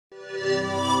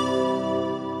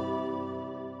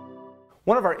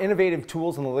One of our innovative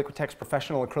tools in the Lqx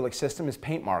professional acrylic system is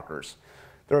paint markers.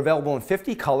 They're available in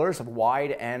 50 colors of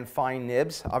wide and fine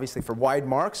nibs, obviously for wide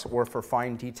marks or for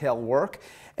fine detail work.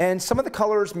 And some of the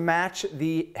colors match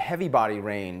the heavy body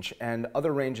range and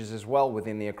other ranges as well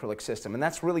within the acrylic system. And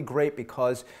that's really great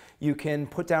because you can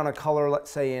put down a color,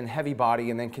 let's say in heavy body,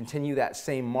 and then continue that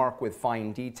same mark with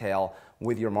fine detail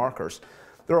with your markers.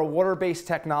 They're a water-based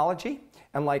technology.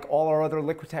 And like all our other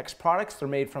Lqx products, they're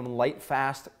made from light,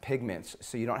 fast pigments,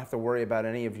 so you don't have to worry about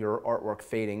any of your artwork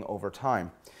fading over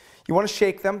time. You want to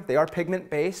shake them. They are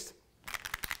pigment-based.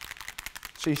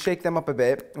 So you shake them up a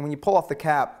bit, and when you pull off the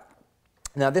cap,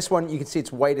 now this one, you can see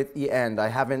it's white at the end. I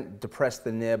haven't depressed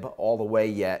the nib all the way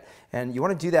yet. And you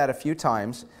want to do that a few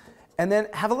times. And then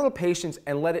have a little patience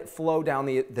and let it flow down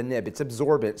the nib. It's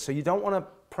absorbent, so you don't want to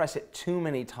press it too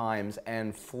many times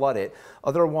and flood it.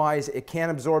 Otherwise, it can't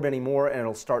absorb anymore and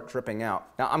it'll start dripping out.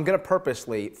 Now, I'm going to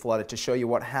purposely flood it to show you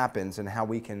what happens and how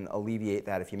we can alleviate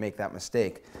that if you make that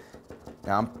mistake.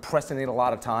 Now, I'm pressing it a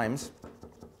lot of times,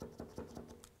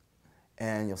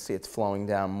 and you'll see it's flowing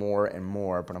down more and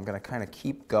more, but I'm going to kind of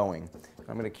keep going.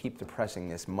 I'm going to keep depressing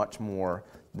this much more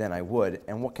than I would.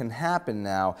 And what can happen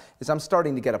now is I'm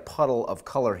starting to get a puddle of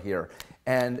color here.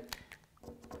 And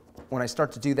when I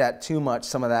start to do that too much,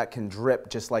 some of that can drip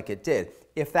just like it did.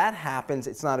 If that happens,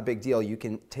 it's not a big deal. You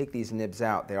can take these nibs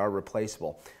out. They are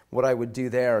replaceable. What I would do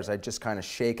there is I'd just kind of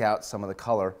shake out some of the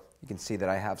color. You can see that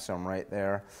I have some right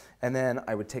there. And then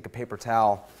I would take a paper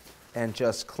towel and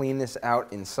just clean this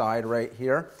out inside right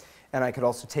here. And I could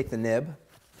also take the nib,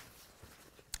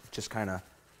 just kind of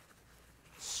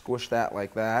squish that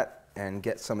like that and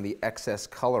get some of the excess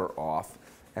color off.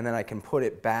 And then I can put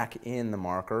it back in the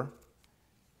marker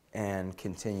and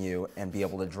continue and be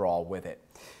able to draw with it.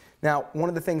 Now, one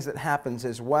of the things that happens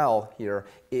as well here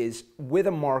is with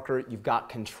a marker, you've got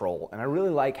control. And I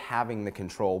really like having the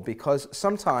control because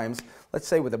sometimes, let's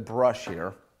say with a brush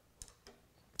here,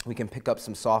 we can pick up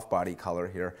some soft body color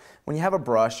here. When you have a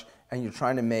brush and you're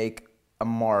trying to make a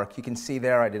mark, you can see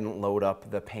there I didn't load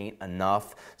up the paint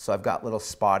enough, so I've got little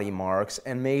spotty marks.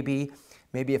 And maybe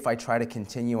if I try to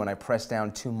continue and I press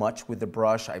down too much with the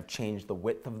brush, I've changed the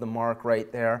width of the mark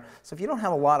right there. So if you don't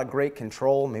have a lot of great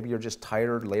control, maybe you're just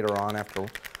tired later on after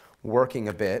working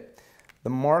a bit, the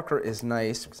marker is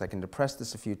nice because I can depress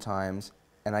this a few times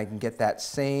and I can get that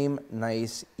same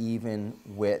nice even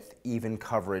width, even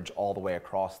coverage all the way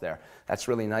across there. That's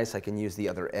really nice. I can use the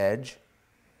other edge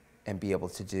and be able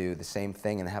to do the same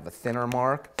thing and have a thinner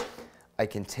mark. I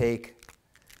can take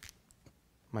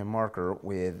my marker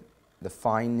with the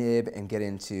fine nib and get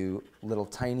into little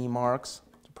tiny marks,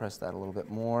 depress that a little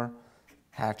bit more,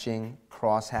 hatching,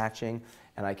 cross hatching,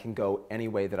 and I can go any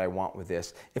way that I want with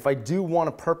this. If I do want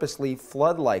to purposely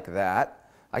flood like that,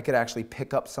 I could actually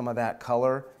pick up some of that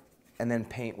color and then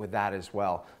paint with that as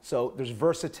well. So there's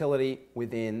versatility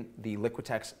within the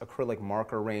Lqx acrylic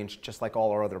marker range, just like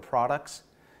all our other products,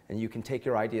 and you can take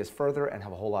your ideas further and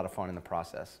have a whole lot of fun in the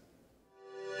process.